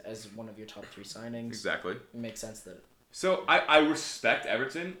Rodriguez as one of your top 3 signings. Exactly. It makes sense that So I respect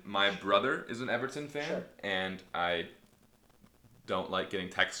Everton. My brother is an Everton fan, Sure. and I don't like getting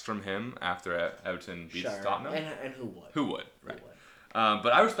texts from him after Everton beats Tottenham. And who would? Who would, right? Who would?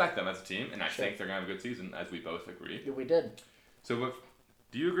 But I respect them as a team, and I Sure. think they're going to have a good season, as we both agree. Yeah, we did. So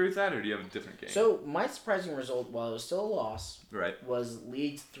do you agree with that, or do you have a different game? So my surprising result, while it was still a loss, Right. was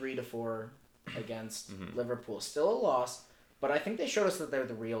Leeds 3-4 against Mhm. Liverpool. Still a loss, but I think they showed us that they're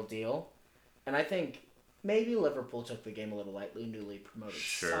the real deal. And I think maybe Liverpool took the game a little lightly, newly promoted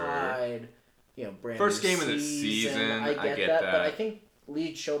Sure. side. Brand First new game of the season, I get that, but I think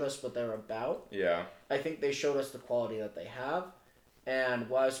Leeds showed us what they're about. Yeah. I think they showed us the quality that they have. And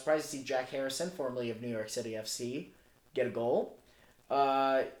while I was surprised to see Jack Harrison, formerly of New York City FC, get a goal,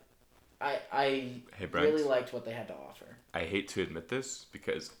 I Hey, Brent. really liked what they had to offer. I hate to admit this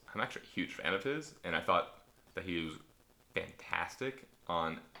because I'm actually a huge fan of his, and I thought that he was fantastic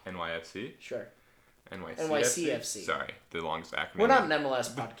on NYFC. Sure. NYCFC. Sorry, the longest acronym. We're not an MLS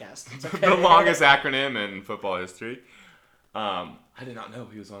podcast. It's okay. The longest acronym in football history. I did not know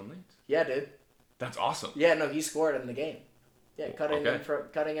he was on Leeds. Yeah, dude. That's awesome. Yeah, no, he scored in the game. Yeah, cutting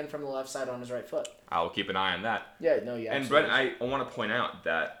Okay. in from the left side on his right foot. I'll keep an eye on that. Yeah, no, yeah. And Brent, I want to point out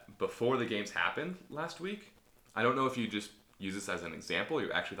that before the games happened last week, I don't know if you just use this as an example,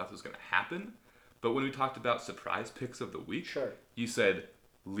 you actually thought this was going to happen, but when we talked about surprise picks of the week, Sure. you said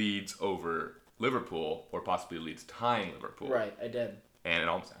Leeds over Liverpool, or possibly Leeds tying Liverpool. Right, I did. And it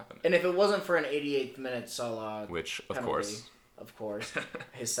almost happened. And if it wasn't for an 88th minute Salah Which, of penalty, course,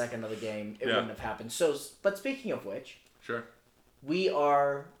 his second of the game, it Yeah. wouldn't have happened. So, but speaking of which, Sure. we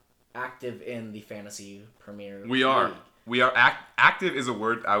are active in the Fantasy Premier We are. League. We are active is a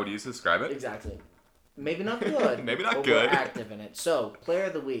word I would use to describe it. Exactly. Maybe not good. Maybe not but good. We're active in it. So, player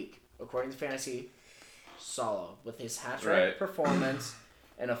of the week, according to Fantasy, Salah, with his hat-trick Right. performance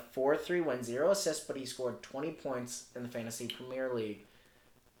and a 4-3 win, 0 assists, but he scored 20 points in the Fantasy Premier League.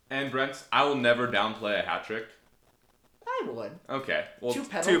 And Brent, I will never downplay a hat trick. I would. Okay. Well, Two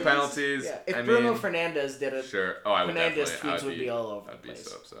two penalties. Yeah. If I Bruno mean, Fernandes did it, Sure. Oh, I would Fernandes definitely. tweets would be all over the I'd be place.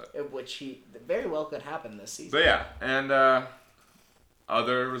 so upset. Which he very well could happen this season. But yeah, and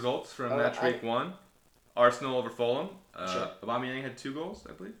other results from match week 1. Arsenal over Fulham. Sure. Aubameyang had 2 goals,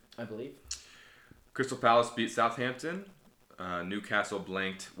 I believe. I believe. Crystal Palace beat Southampton. Newcastle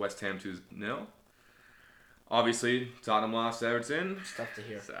blanked West Ham 2-0. Obviously, Tottenham lost to Everton. It's tough to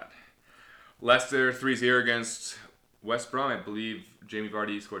hear. Sad. Leicester 3-0 against West Brom. I believe Jamie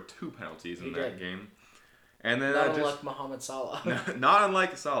Vardy scored 2 penalties in that game. And then Not unlike Mohamed Salah. not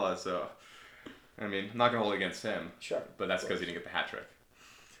unlike Salah, so I mean, I'm not gonna hold it against him. Sure. But that's because he didn't get the hat trick.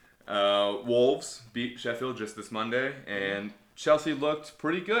 Wolves beat Sheffield just this Monday, and Chelsea looked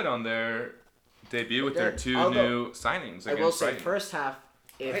pretty good on their debut with their 2 new signings. I will say, Brighton. first half,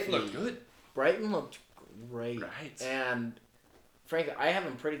 Brighton looked good. Brighton looked great. Right. And frankly, I have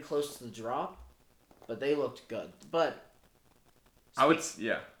them pretty close to the drop, but they looked good. But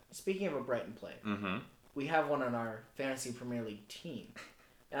speaking of a Brighton player, Mm-hmm. we have one on our Fantasy Premier League team.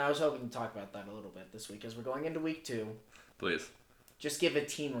 And I was hoping to talk about that a little bit this week as we're going into week 2. Please. Just give a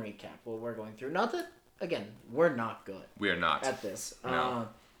team recap what we're going through. Not that, again, we're not good We are not. at this. No.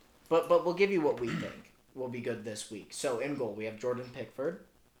 But we'll give you what we think will be good this week. So in goal, we have Jordan Pickford.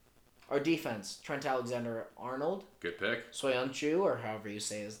 Our defense, Trent Alexander-Arnold, Good pick. Soyuncu, or however you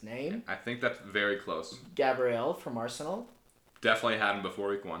say his name, I think that's very close. Gabriel from Arsenal, Definitely had him before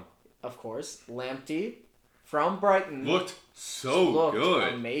week 1. of course, Lamptey from Brighton. Looked so Looked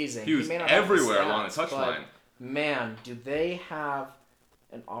good. amazing. He was may not have the everywhere along the stats, but touchline. Man, do they have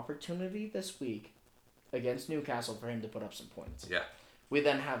an opportunity this week against Newcastle for him to put up some points. Yeah. We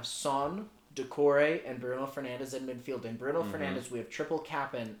then have Son, Decore, and Bruno Fernandes in midfield. And Bruno Mm-hmm. Fernandes, we have triple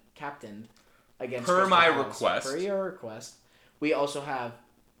captained against Per Crystal my Palace. request. Per your request. We also have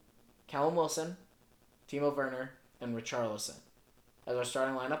Callum Wilson, Timo Werner, and Richarlison. As our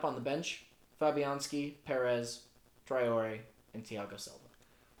starting lineup on the bench, Fabianski, Perez, Traore, and Thiago Silva.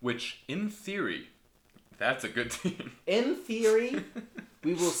 Which, in theory, that's a good team. In theory,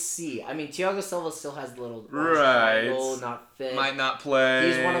 we will see. I mean, Thiago Silva still has the little Right. triangle, not fit. Might not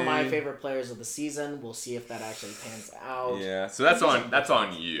play. He's one of my favorite players of the season. We'll see if that actually pans out. Yeah, so that's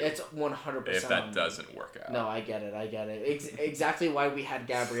on you. It's 100%. If that doesn't work out. No, I get it. Exactly why we had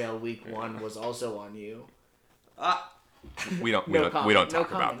Gabriel week 1 was also on you. We don't No talk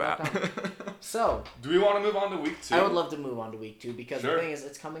comment, about that. no So, Do we want to move on to week 2? I would love to move on to week 2 because Sure. the thing is,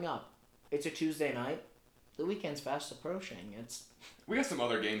 it's coming up. It's a Tuesday night. The weekend's fast approaching. It's We got some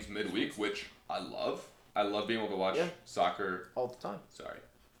other games midweek, which I love. I love being able to watch Yeah. soccer. all the time. Sorry,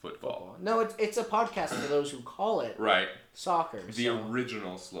 football. No, it's a podcast for those who call it Right. soccer. The so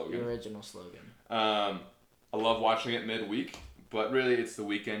original the slogan. original slogan. I love watching it midweek, but really it's the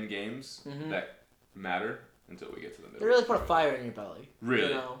weekend games that matter until we get to the midweek. They really put a fire in your belly. Really?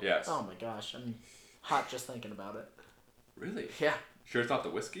 You know? Yes. Oh my gosh, I'm hot just thinking about it. Really? Yeah. Sure it's not the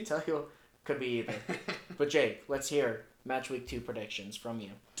whiskey? Tell you, could be either. But Jake, let's hear match week 2 predictions from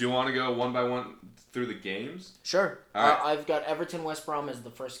you. Do you want to go one by one through the games? Sure. All right. I've got Everton West Brom as the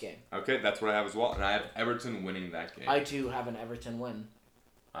first game. Okay, that's what I have as well, and I have Everton winning that game. I too have an Everton win.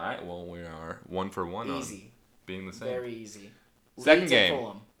 All right, well we are 1 for 1 Easy. on being the same. Very easy. Second Leeds at game.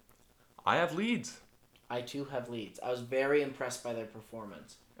 Fulham. I have Leeds. I too have Leeds. I was very impressed by their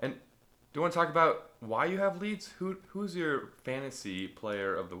performance. And do you want to talk about why you have Leeds? Who's your fantasy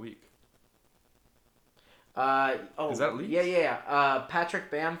player of the week? Is that Leeds? Yeah. Patrick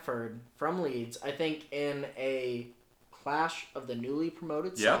Bamford from Leeds. I think in a clash of the newly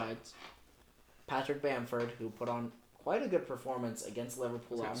promoted sides, Patrick Bamford, who put on quite a good performance against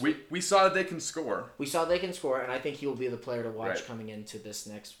Liverpool last week. We saw that they can score. We saw they can score, and I think he will be the player to watch Right. coming into this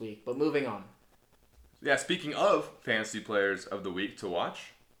next week. But moving on. Yeah, speaking of fantasy players of the week to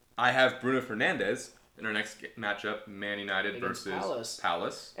watch, I have Bruno Fernandes in our next matchup, Man United Against versus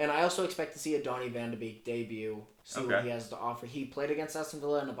Palace. And I also expect to see a Donny van de Beek debut, see what he has to offer. He played against Aston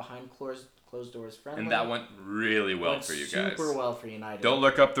Villa in a behind-closed doors friendly. And that went really well for you guys. Super well for United. Don't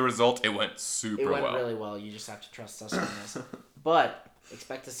look up the result. It went super well. It went really well. You just have to trust us on this. But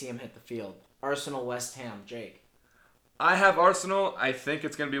expect to see him hit the field. Arsenal, West Ham, Jake. I have Arsenal. I think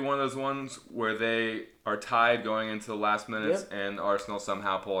it's going to be one of those ones where they are tied going into the last minutes and Arsenal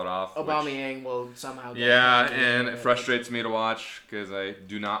somehow pull it off. Aubameyang will somehow get and it frustrates me to watch because I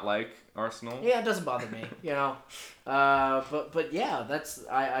do not like Arsenal. Yeah, it doesn't bother me, you know. But yeah,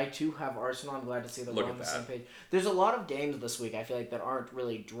 I too have Arsenal. I'm glad to see that we're on the same page. There's a lot of games this week I feel like that aren't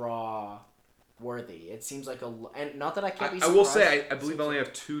really draw worthy. It seems like and not that I can't be surprised. I will say I believe I only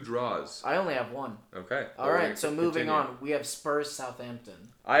have 2 draws. I only have 1. Okay. All right, so moving on, we have Spurs Southampton.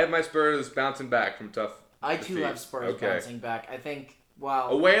 I have my Spurs bouncing back from tough I too defeat. have Spurs bouncing back. I think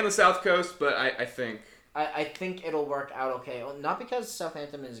away on the South Coast, but I think I think it'll work out okay. Well, not because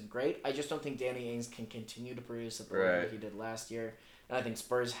Southampton is great. I just don't think Danny Ings can continue to produce at the level he did last year. And I think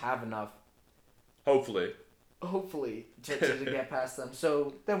Spurs have enough. Hopefully, to get past them.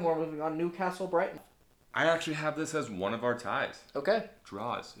 So then we're moving on. Newcastle, Brighton. I actually have this as one of our ties. Okay.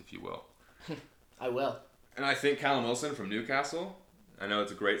 Draws, if you will. I will. And I think Callum Wilson from Newcastle, I know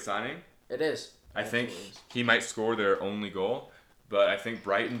it's a great signing. It is. I think he might score their only goal, but I think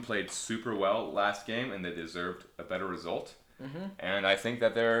Brighton played super well last game and they deserved a better result. Mm-hmm. And I think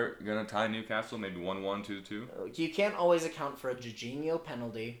that they're going to tie Newcastle maybe 1-1, 2-2. You can't always account for a Jorginho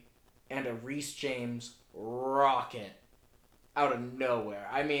penalty and a Reece James rocket out of nowhere.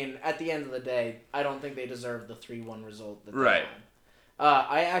 I mean, at the end of the day, I don't think they deserve the 3-1 result that they had.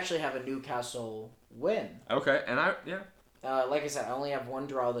 I actually have a Newcastle win. Okay, and like I said, I only have 1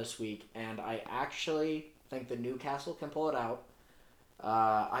 draw this week, and I actually think the Newcastle can pull it out.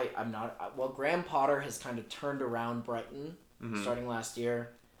 I'm not... Well, Graham Potter has kind of turned around Brighton starting last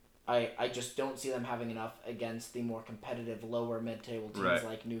year. I just don't see them having enough against the more competitive lower mid-table teams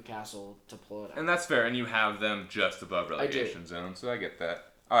like Newcastle to pull it out. And that's fair, and you have them just above relegation zone, so I get that.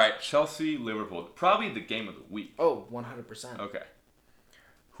 All right, Chelsea, Liverpool. Probably the game of the week. Oh, 100%. Okay.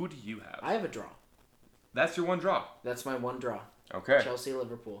 Who do you have? I have a draw. That's your 1 draw? That's my 1 draw. Okay. Chelsea,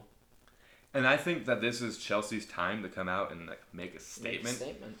 Liverpool. And I think that this is Chelsea's time to come out and make a statement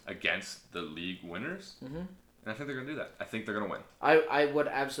against the league winners. Mm-hmm. And I think they're going to do that. I think they're going to win. I would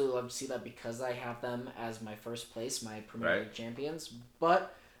absolutely love to see that because I have them as my first place, my Premier League champions.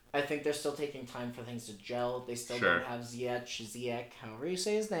 But I think they're still taking time for things to gel. They still don't have Ziyech, however you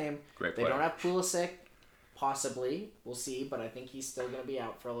say his name. Great player. They don't have Pulisic, possibly. We'll see, but I think he's still going to be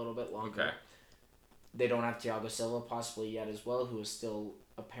out for a little bit longer. Okay. They don't have Thiago Silva possibly yet as well, who is still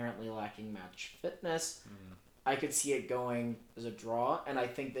apparently lacking match fitness. I could see it going as a draw, and I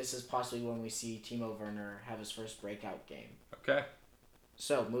think this is possibly when we see Timo Werner have his first breakout game. Okay.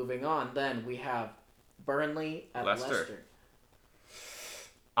 So, moving on, then we have Burnley at Leicester.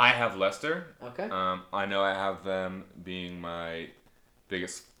 I have Leicester. Okay. I know I have them being my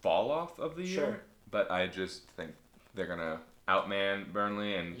biggest fall-off of the year, but I just think they're going to outman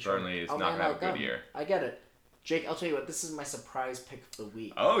Burnley, and Burnley is not going to have a good year. I get it. Jake, I'll tell you what, this is my surprise pick of the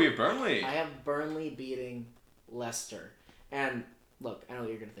week. Oh, you have Burnley. I have Burnley beating Leicester. And look, I know what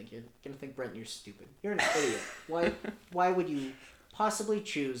you're going to think. You're going to think, Brent, you're stupid. You're an idiot. Why would you possibly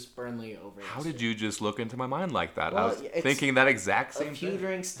choose Burnley over How Leicester? did you just look into my mind like that? Well, I was thinking that exact same thing. A few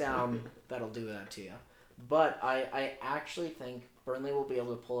drinks down, that'll do that to you. But I actually think Burnley will be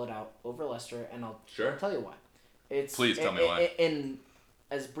able to pull it out over Leicester, and I'll tell you why. Please tell me why.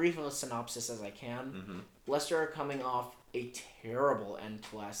 as brief of a synopsis as I can. Mm-hmm. Leicester are coming off a terrible end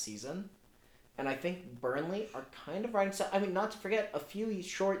to last season. And I think Burnley are kind of riding... I mean, not to forget, a few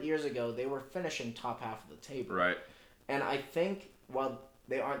short years ago, they were finishing top half of the table. Right. And I think, while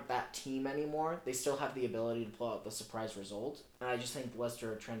they aren't that team anymore, they still have the ability to pull out the surprise result. And I just think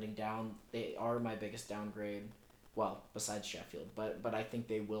Leicester are trending down. They are my biggest downgrade. Well, besides Sheffield. But I think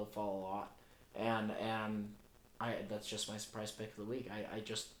they will fall a lot. And that's just my surprise pick of the week. I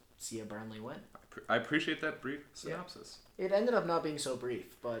just see a Burnley win. I appreciate that brief synopsis. Yeah. It ended up not being so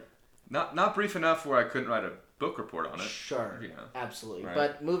brief, but... Not brief enough where I couldn't write a book report on it. Sure. Yeah. Absolutely. Right.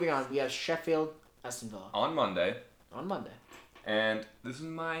 But moving on, we have Sheffield, Aston Villa. On Monday. And this is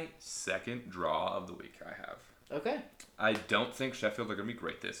my second draw of the week I have. Okay. I don't think Sheffield are going to be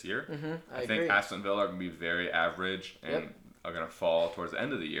great this year. Mm-hmm. I think agree. Aston Villa are going to be very average and are going to fall towards the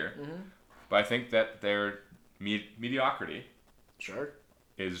end of the year. Mm-hmm. But I think that their mediocrity Sure.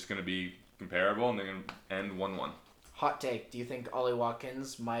 is going to be comparable, and they're going to end 1-1. Hot take. Do you think Ollie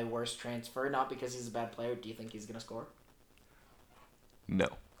Watkins, my worst transfer, not because he's a bad player, do you think he's going to score? No.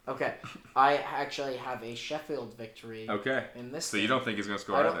 Okay. I actually have a Sheffield victory Okay. in this So game. you don't think he's going to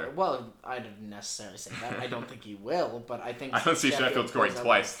score I don't, either? Well, I didn't necessarily say that. I don't think he will, but I think... I don't see Sheffield scoring plays out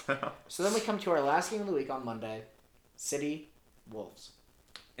twice. So then we come to our last game of the week on Monday. City, Wolves.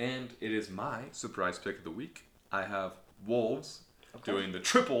 And it is my surprise pick of the week. I have Wolves Okay. doing the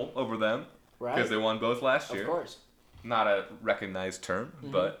triple over them Right. because they won both last year. Of course. Not a recognized term,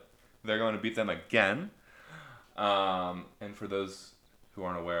 but they're going to beat them again. And for those who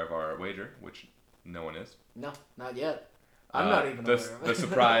aren't aware of our wager, which no one is. No, not yet. I'm not even aware of it. The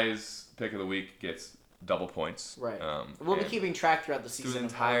surprise pick of the week gets double points. Right. We'll be keeping track throughout the season. the of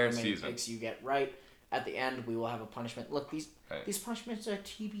entire how many season. picks you get right. At the end, we will have a punishment. Look, these Right. these punishments are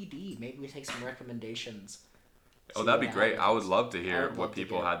TBD. Maybe we take some recommendations. Oh, See that'd be what great. I would happens. love to I hear would what love to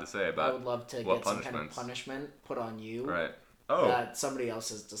people get- had to say I about would love to what get some kind of punishments. punishment put on you Right. Oh, that somebody else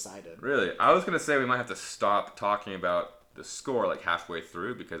has decided. really? I was going to say we might have to stop talking about the score like halfway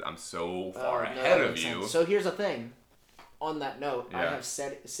through because I'm so far No, ahead that of makes you. sense. So here's the thing. On that note, I Yeah. have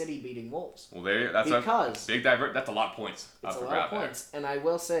City beating Wolves. Well, that's Because- a big divert. That's a lot of points. It's up a for lot of grab there. points. And I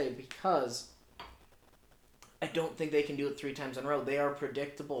will say, because I don't think they can do it 3 times in a row. They are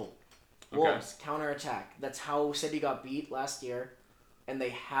predictable. Okay. Wolves, counterattack. That's how City got beat last year. And they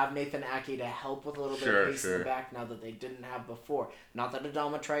have Nathan Ake to help with a little bit Sure, of pace in sure. the back now that they didn't have before. Not that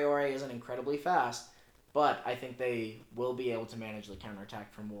Adama Traore isn't incredibly fast, but I think they will be able to manage the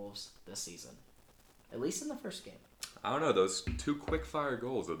counterattack from Wolves this season. At least in the first game. I don't know. Those 2 quick-fire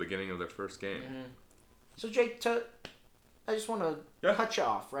goals at the beginning of their first game. Mm-hmm. So, Jake, I just want to cut you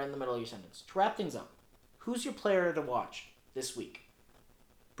off right in the middle of your sentence. To wrap things up, who's your player to watch this week?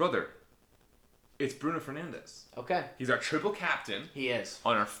 Brother, it's Bruno Fernandes. Okay. He's our triple captain He is.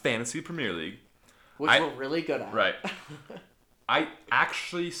 on our Fantasy Premier League. Which we're really good at. Right. I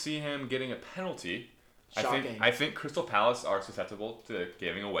actually see him getting a penalty. Shocking. I think Crystal Palace are susceptible to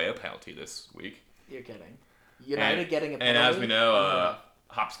giving away a penalty this week. You're kidding. United getting a And penalty? as we know,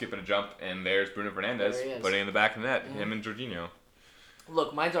 hop, skip, and a jump, and there's Bruno There he Fernandes is. putting it in the back of the net. Him and Jorginho.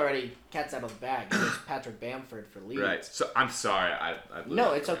 Look, mine's already cat's out of the bag. It's Patrick Bamford for Leeds. Right. So I'm sorry. I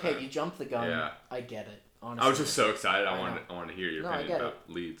No, it's okay. You jumped the gun. Yeah. I get it. Honestly. I was just so excited. I I wanted to hear your No, I opinion get about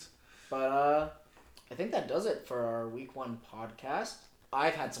Leeds. But I think that does it for our week 1 podcast.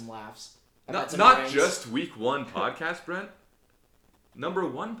 I've had some laughs. I've had some Not rants. just week 1 podcast, Brent. Number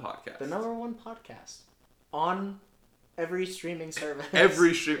 1 podcast. The number 1 podcast on every streaming service.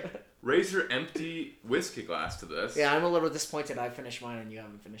 Every shit. Raise your empty whiskey glass to this. Yeah, I'm a little disappointed I finished mine and you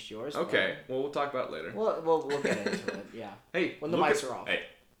haven't finished yours. Okay. Well, we'll talk about it later. We'll get into it. Yeah. Hey, When the look mics at- are off. Hey,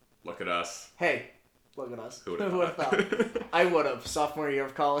 look at us. Hey, look at us. Who Who would've would have thought? thought? I would have. Sophomore year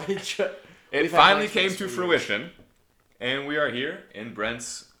of college. It We've had finally mics came for to years. fruition, and we are here in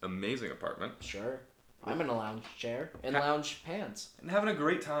Brent's amazing apartment Sure. I'm in a lounge chair in lounge pants. and having a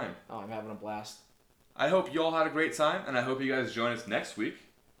great time. Oh, I'm having a blast. I hope you all had a great time, and I hope you guys join us next week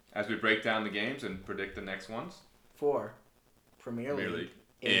as we break down the games and predict the next ones. For Premier Premier League,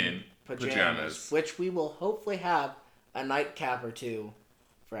 League in pajamas, pajamas. which we will hopefully have a nightcap or 2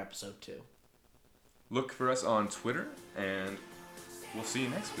 for episode 2. Look for us on Twitter, and we'll see you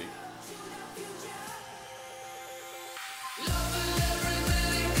next week.